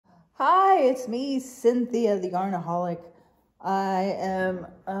Hi, it's me, Cynthia, the Yarnaholic. I am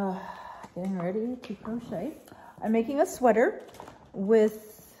getting ready to crochet. I'm making a sweater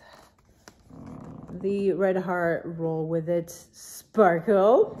with the Red Heart Roll With It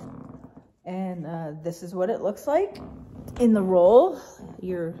Sparkle. And this is what it looks like in the roll.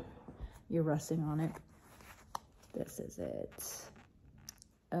 You're resting on it. This is it.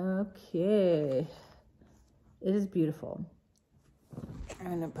 Okay. It is beautiful. I'm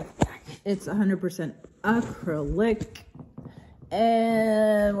gonna put it back. It's 100% acrylic.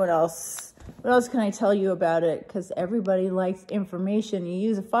 And what else? What else can I tell you about it? Because everybody likes information. You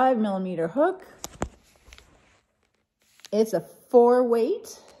use a 5mm hook. It's a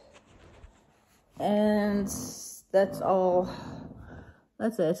 4-weight. And that's all.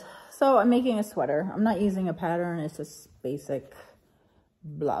 That's it. So I'm making a sweater. I'm not using a pattern. It's just basic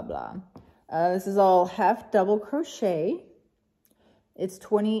blah blah. This is all half double crochet. It's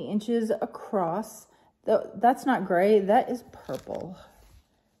 20 inches across. That's not gray. That is purple.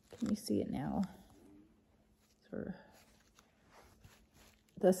 Can you see it now? Sort of.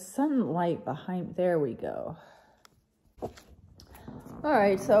 The sunlight behind. There we go. All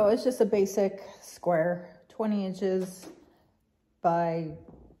right, so it's just a basic square, 20 inches by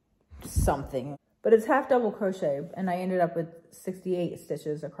something. But it's half double crochet, and I ended up with 68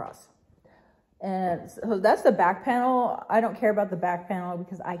 stitches across. And so that's the back panel. I don't care about the back panel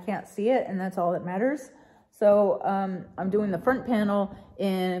because I can't see it, and that's all that matters. So I'm doing the front panel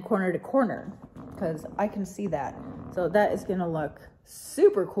in corner to corner because I can see that. So that is gonna look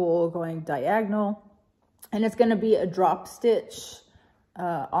super cool going diagonal. And it's gonna be a drop stitch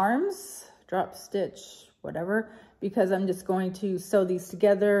arms, drop stitch, whatever, because I'm just going to sew these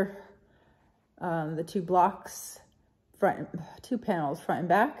together, the two blocks, two panels, front and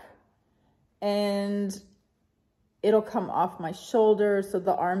back. And it'll come off my shoulder, so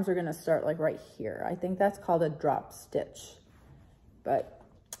the arms are gonna start like right here. I think that's called a drop stitch. But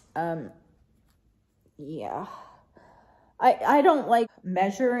yeah, I don't like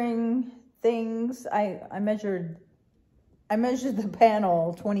measuring things. I measured the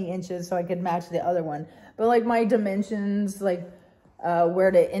panel 20 inches so I could match the other one, but like my dimensions, like where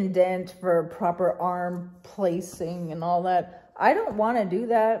to indent for proper arm placing and all that, I don't want to do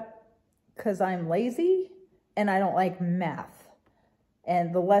that because I'm lazy and I don't like math.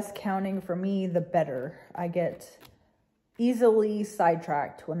 And the less counting for me, the better. I get easily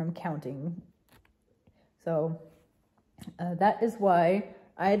sidetracked when I'm counting. So that is why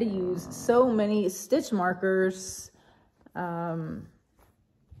I had to use so many stitch markers during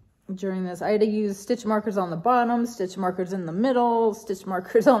this. I had to use stitch markers on the bottom, stitch markers in the middle, stitch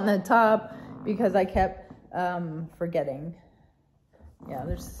markers on the top, because I kept forgetting. Yeah,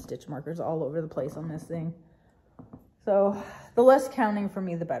 there's stitch markers all over the place on this thing. So the less counting for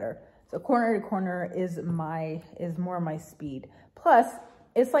me, the better. So corner to corner is more my speed. Plus,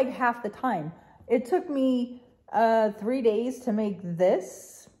 it's like half the time. It took me 3 days to make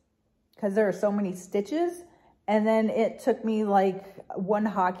this because there are so many stitches. And then it took me like one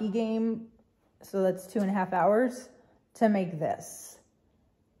hockey game, so that's 2.5 hours, to make this.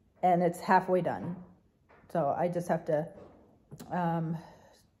 And it's halfway done. So I just have to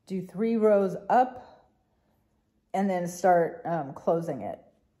do 3 rows up and then start closing it,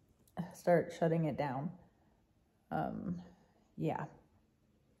 start shutting it down. Yeah.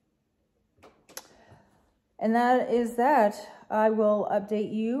 And that is that. I will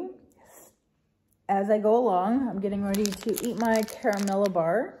update you as I go along. I'm getting ready to eat my Caramella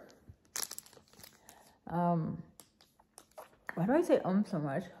bar. Why do I say so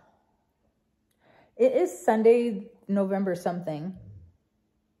much? It is Sunday, November something.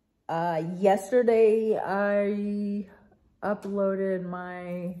 Yesterday I uploaded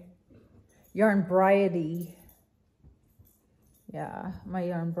my Yarn Variety. Yeah, my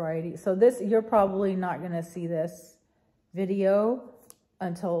Yarn Variety. So this, you're probably not gonna see this video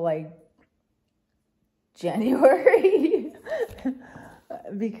until like January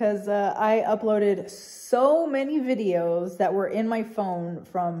because I uploaded so many videos that were in my phone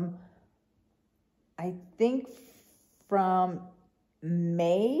from, I think from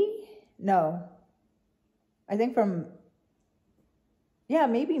May? No. I think from, yeah,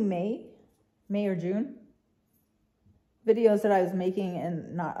 maybe May or June. Videos that I was making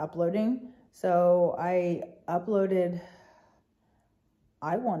and not uploading. So I uploaded,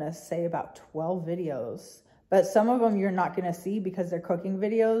 I want to say about 12 videos. But some of them you're not going to see because they're cooking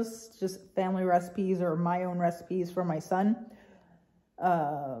videos, just family recipes or my own recipes for my son.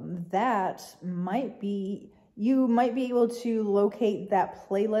 That might be, you might be able to locate that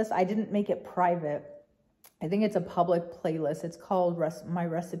playlist. I didn't make it private. I think it's a public playlist. It's called My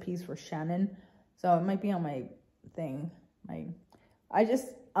Recipes for Shannon. So it might be on my thing. I just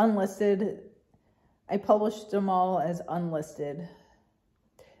unlisted. I published them all as unlisted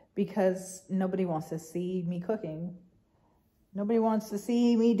because nobody wants to see me cooking. Nobody wants to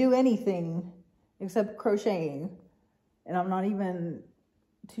see me do anything except crocheting. And I'm not even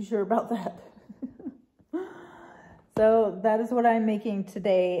too sure about that. So that is what I'm making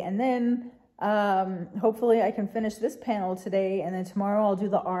today. And then hopefully I can finish this panel today. And then tomorrow I'll do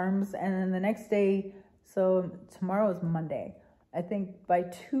the arms. And then the next day, so tomorrow is Monday. I think by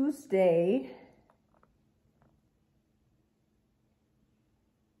Tuesday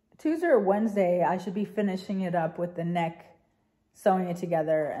or Wednesday, I should be finishing it up with the neck, sewing it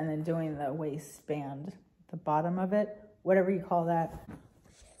together, and then doing the waistband, the bottom of it, whatever you call that.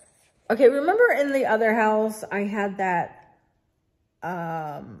 Okay, remember in the other house, I had that,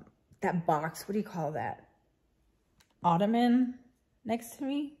 that box, what do you call that? Ottoman next to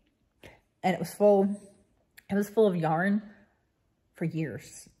me? And it was full of yarn for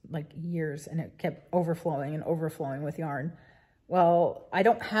years, like years, and it kept overflowing and overflowing with yarn. Well, I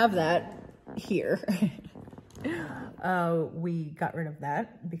don't have that here. We got rid of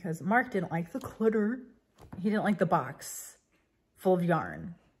that because Mark didn't like the clutter. He didn't like the box full of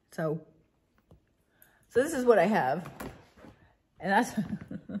yarn. So this is what I have. And that's,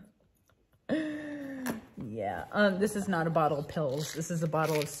 yeah. This is not a bottle of pills. This is a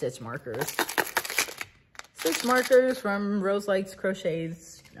bottle of stitch markers. Stitch markers from Rose Likes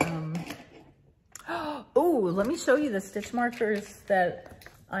Crochets. Oh, let me show you the stitch markers that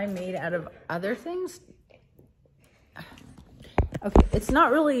I made out of other things. Okay, it's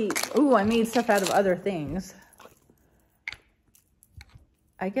not really, ooh, I made stuff out of other things.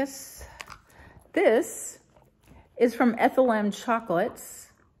 I guess this is from Ethel-M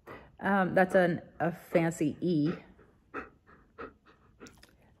Chocolates. That's a fancy E.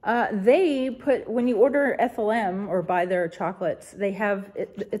 They put, when you order Ethel-M or buy their chocolates, they have,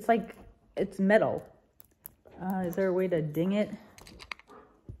 it's like, it's metal. Is there a way to ding it?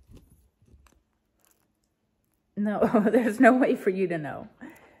 No, there's no way for you to know.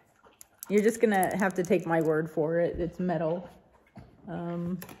 You're just gonna have to take my word for it. It's metal.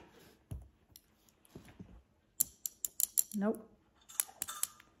 Nope.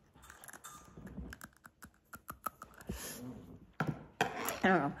 I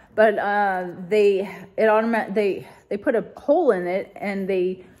don't know, but they put a hole in it and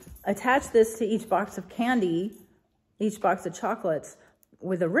they attach this to each box of candy, each box of chocolates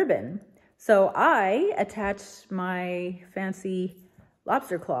with a ribbon. So I attached my fancy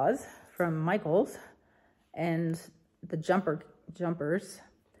lobster claws from Michaels and the jumpers,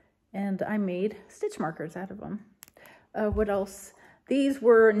 and I made stitch markers out of them. What else? These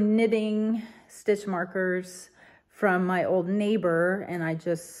were knitting stitch markers from my old neighbor, and I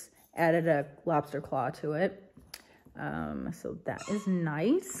just added a lobster claw to it. So that is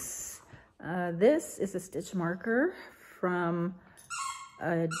nice. This is a stitch marker from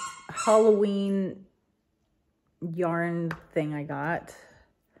a Halloween yarn thing I got.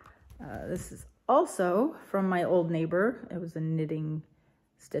 This is also from my old neighbor. It was a knitting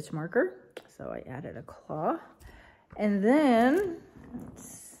stitch marker, so I added a claw. And then,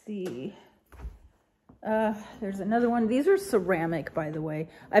 let's see, there's another one. These are ceramic, by the way.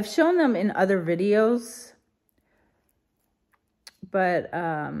 I've shown them in other videos, but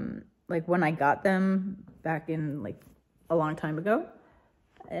like when I got them back in like a long time ago.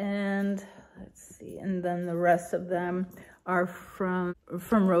 And let's see, and then the rest of them are from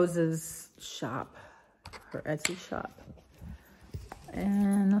Rose's shop, her Etsy shop.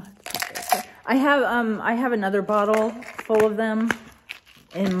 And I have another bottle full of them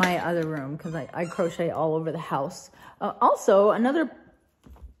in my other room because I crochet all over the house. Also, another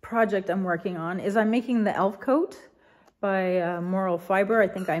project I'm working on is I'm making the elf coat by Moral Fiber. I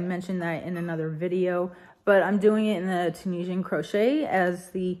think I mentioned that in another video, but I'm doing it in the Tunisian crochet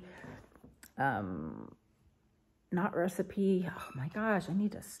as the, not recipe, oh my gosh, I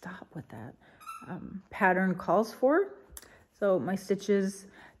need to stop with that, pattern calls for. So my stitches,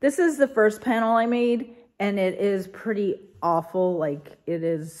 this is the first panel I made, and it is pretty awful. Like, it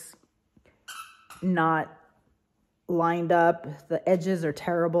is not lined up. The edges are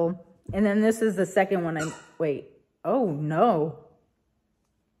terrible. And then this is the second one. Oh no.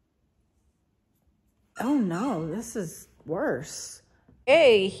 Oh no, this is worse.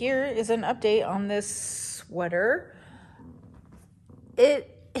 Hey, here is an update on this sweater. It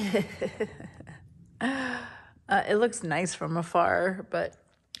looks nice from afar, but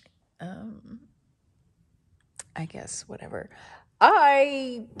I guess whatever.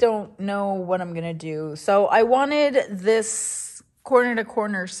 I don't know what I'm gonna do. So I wanted this corner to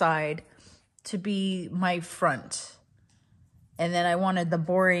corner side to be my front. And then I wanted the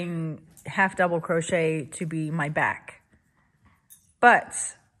boring half double crochet to be my back. But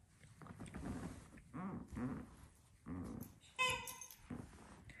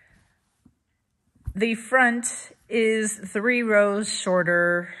the front is 3 rows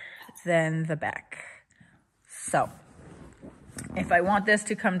shorter than the back. So if I want this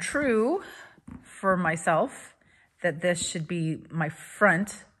to come true for myself, that this should be my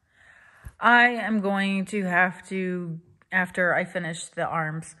front, I am going to have to, after I finish the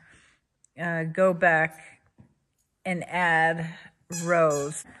arms, go back and add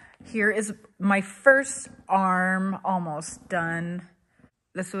rows. Here is my first arm almost done.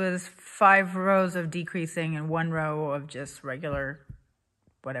 This was 5 rows of decreasing and 1 row of just regular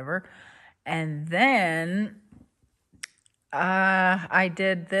whatever. And then I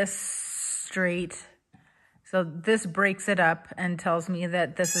did this straight. So this breaks it up and tells me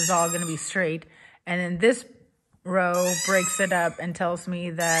that this is all going to be straight. And then this row breaks it up and tells me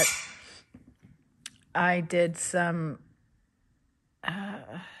that I did some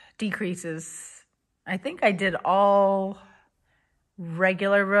decreases. I think I did all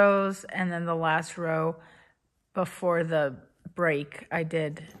regular rows, and then the last row before the break, I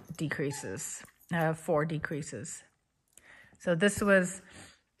did decreases, 4 decreases. So this was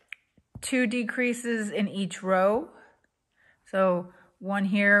 2 decreases in each row. So 1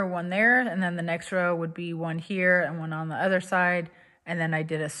 here, 1 there, and then the next row would be 1 here and 1 on the other side. And then I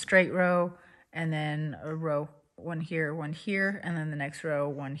did a straight row, and then a row, 1 here, 1 here, and then the next row,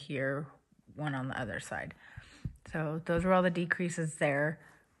 1 here, 1 on the other side. So those were all the decreases there.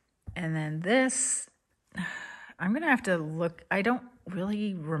 And then this, I'm gonna have to look, I don't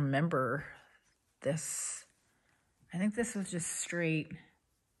really remember this. I think this was just straight.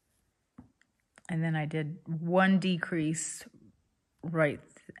 And then I did 1 decrease right.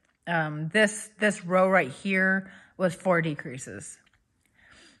 This row right here was 4 decreases.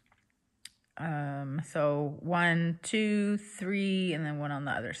 So 1, 2, 3, and then 1 on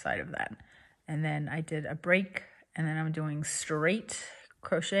the other side of that. And then I did a break, and then I'm doing straight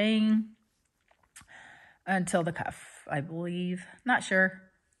crocheting until the cuff, I believe. Not sure,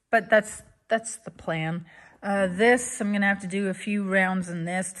 but that's the plan. This, I'm gonna have to do a few rounds in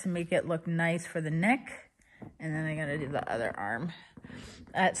this to make it look nice for the neck, and then I gotta do the other arm.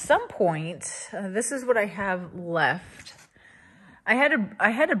 At some point, this is what I have left. I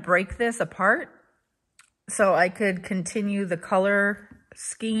had to break this apart so I could continue the color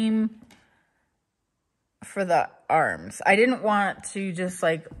scheme for the arms. I didn't want to just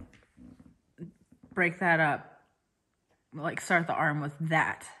like break that up, like start the arm with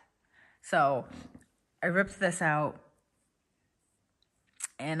that. So I ripped this out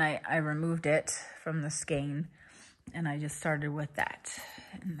and I removed it from the skein, and I just started with that,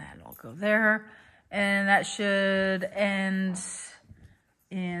 and that'll go there, and that should end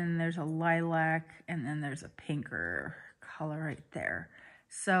in, there's a lilac, and then there's a pinker color right there.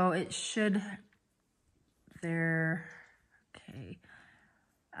 So it should, there, okay.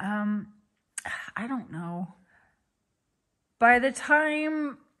 I don't know. By the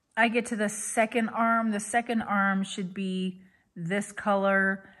time I get to the second arm should be this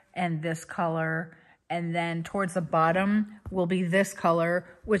color and this color, and then towards the bottom will be this color,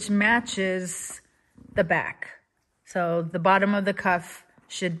 which matches the back. So the bottom of the cuff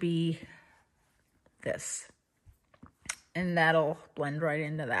should be this, and that'll blend right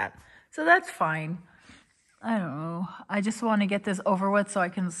into that. So that's fine. I don't know. I just want to get this over with so I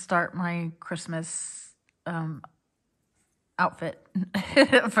can start my Christmas outfit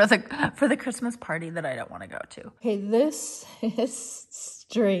for the Christmas party that I don't want to go to. Okay, this is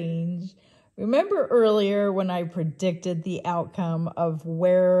strange. Remember earlier when I predicted the outcome of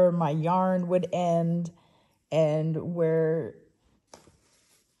where my yarn would end and where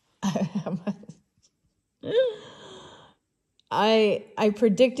I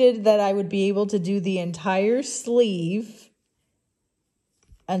predicted that I would be able to do the entire sleeve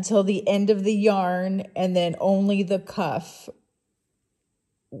until the end of the yarn, and then only the cuff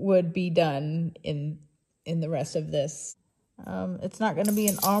would be done in the rest of this. It's not going to be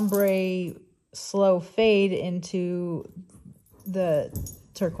an ombre slow fade into the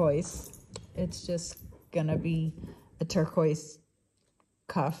turquoise. It's just going to be a turquoise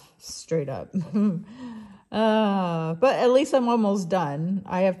cuff straight up. But at least I'm almost done.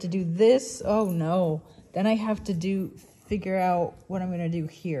 I have to do this. Oh no. Then I have to figure out what I'm going to do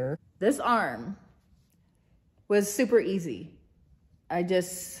here. This arm was super easy. I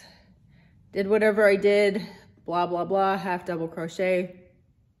just did whatever I did, blah, blah, blah, half double crochet.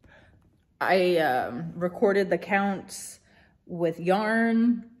 I recorded the counts with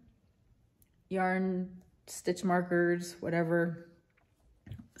yarn stitch markers, whatever,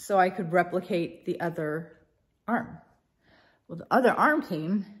 so I could replicate the other arm. Well, the other arm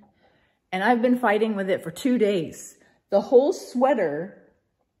came, and I've been fighting with it for 2 days. The whole sweater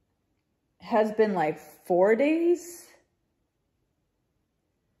has been like 4 days.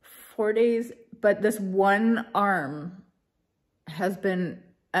 4 days, but this one arm has been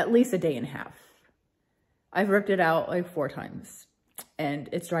at least a day and a half. I've ripped it out like 4 times, and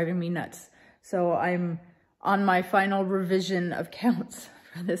it's driving me nuts. So I'm on my final revision of counts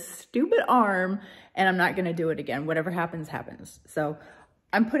for this stupid arm, and I'm not gonna do it again. Whatever happens, happens. So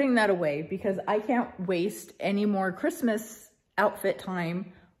I'm putting that away because I can't waste any more Christmas outfit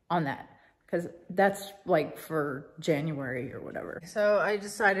time on that, because that's like for January or whatever. So I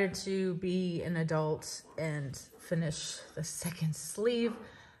decided to be an adult and finish the second sleeve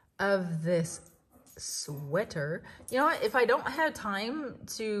of this sweater. You know what? If I don't have time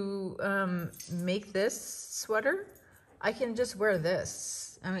to make this sweater, I can just wear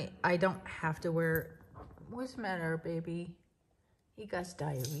this. I mean, I don't have to wear... What's the matter, baby? He got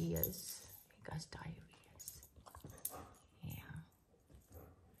diarrheas. He got diarrheas.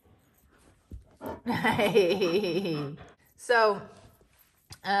 Yeah. So,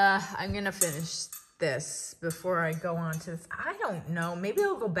 I'm gonna finish this before I go on to this. I don't know. Maybe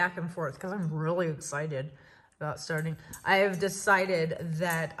I'll go back and forth because I'm really excited about starting. I have decided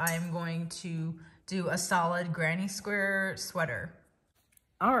that I'm going to do a solid granny square sweater.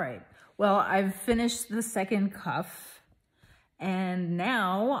 All right. Well, I've finished the second cuff, and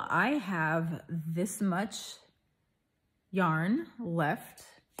now I have this much yarn left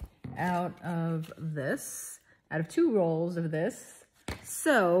out of 2 rolls of this.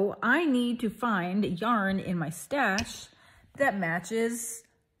 So I need to find yarn in my stash that matches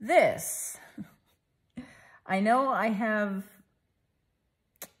this. I know I have,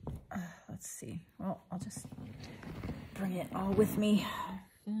 let's see. Well, I'll just bring it all with me.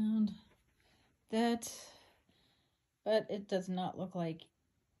 Found that, but it does not look like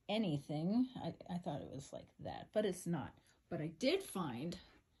anything. I thought it was like that, but it's not. But I did find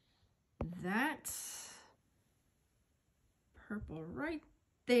that purple right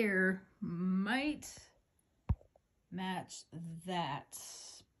there might match that,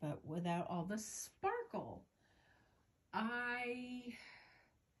 but without all the sparkle. I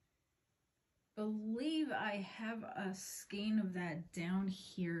believe I have a skein of that down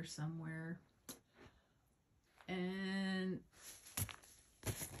here somewhere, and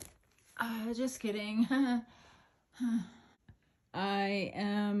just kidding. I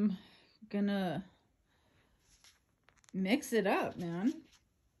am gonna mix it up, man.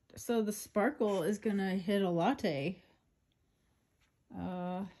 So the sparkle is gonna hit a latte,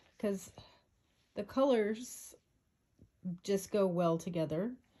 because the colors just go well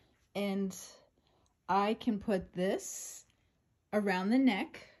together, and I can put this around the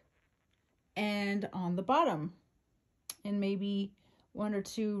neck and on the bottom, and maybe 1 or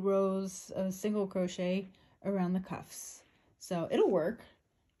 2 rows of single crochet around the cuffs. So it'll work.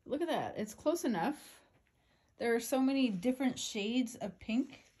 Look at that, it's close enough. There are so many different shades of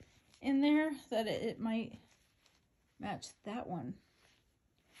pink in there that it might match that one.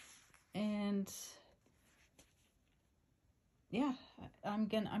 And yeah, I'm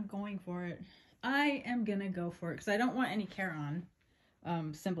going for it. I am gonna go for it because I don't want any Caron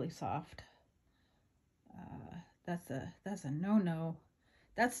Simply Soft. That's a no-no.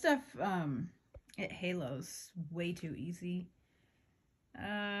 That stuff it halos way too easy.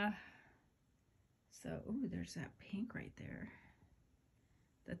 So, ooh, there's that pink right there.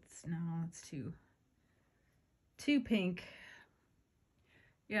 It's too pink.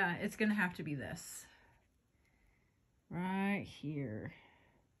 Yeah, it's gonna have to be this. Right here.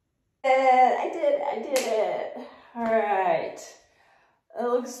 I did it. All right. It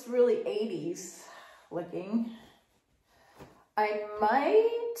looks really 80s looking. I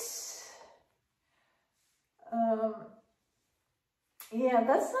might, yeah,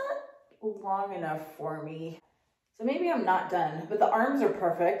 that's not long enough for me. So maybe I'm not done, but the arms are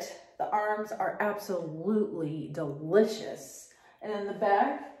perfect. The arms are absolutely delicious. And then the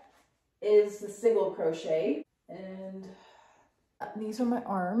back is the single crochet. And these are my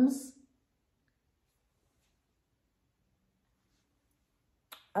arms.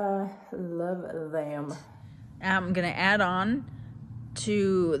 I love them. I'm gonna add on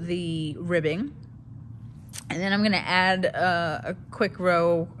to the ribbing, and then I'm gonna add a quick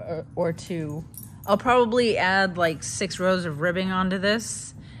row or 2. I'll probably add like 6 rows of ribbing onto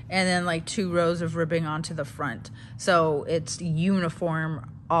this, and then like 2 rows of ribbing onto the front. So it's uniform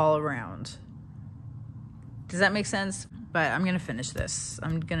all around. Does that make sense? But I'm gonna finish this.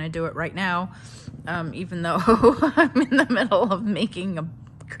 I'm gonna do it right now, even though I'm in the middle of making a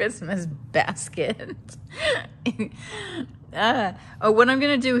Christmas basket. What I'm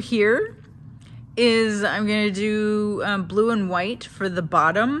gonna do here is I'm gonna do blue and white for the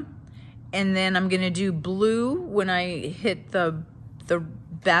bottom, and then I'm gonna do blue when I hit the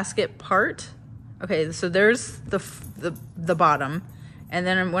basket part. Okay, so there's the bottom, and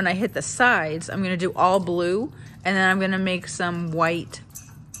then when I hit the sides, I'm gonna do all blue, and then I'm gonna make some white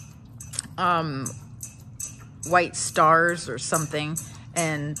white stars or something,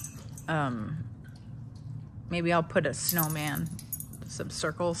 and maybe I'll put a snowman, some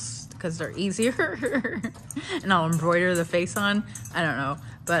circles, because they're easier, and I'll embroider the face on. I don't know,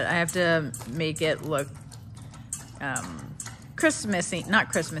 but I have to make it look Christmassy,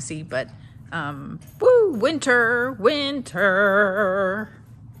 not Christmassy, but woo, winter.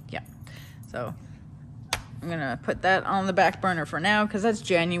 Yeah, so I'm gonna put that on the back burner for now because that's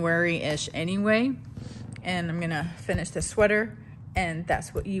January-ish anyway. And I'm gonna finish this sweater, and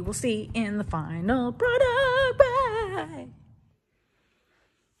that's what you will see in the final product. Bye.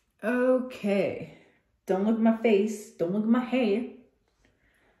 Okay, don't look at my face, don't look at my hair.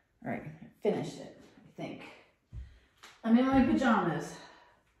 All right, finished it, I think. I'm in my pajamas,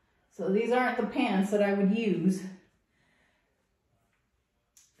 so these aren't the pants that I would use.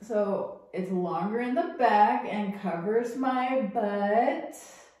 So it's longer in the back and covers my butt,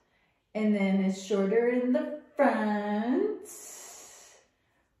 and then it's shorter in the front.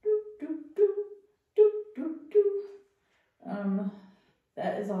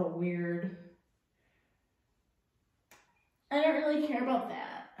 That is all weird. I don't really care about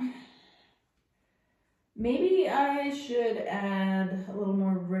that. Maybe I should add a little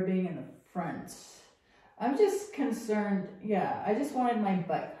more ribbing in the front. I'm just concerned, yeah, I just wanted my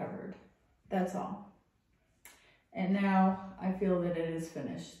butt covered. That's all. And now I feel that it is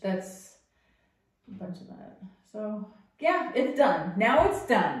finished. That's a bunch of that. So yeah, it's done. Now it's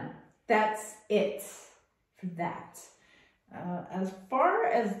done. That's it for that. As far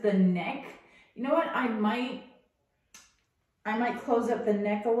as the neck, you know what? I might close up the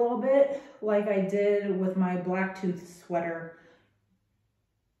neck a little bit like I did with my Blacktooth sweater.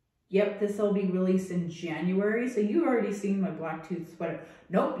 Yep, this will be released in January. So you already seen my Blacktooth sweater.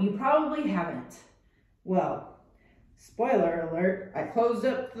 Nope, you probably haven't. Well, spoiler alert, I closed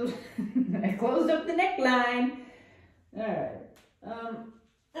up the I closed up the neckline. All right.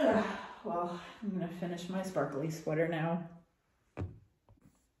 Well, I'm gonna finish my sparkly sweater now.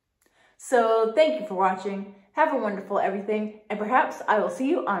 So thank you for watching. Have a wonderful everything, and perhaps I will see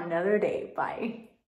you on another day. Bye.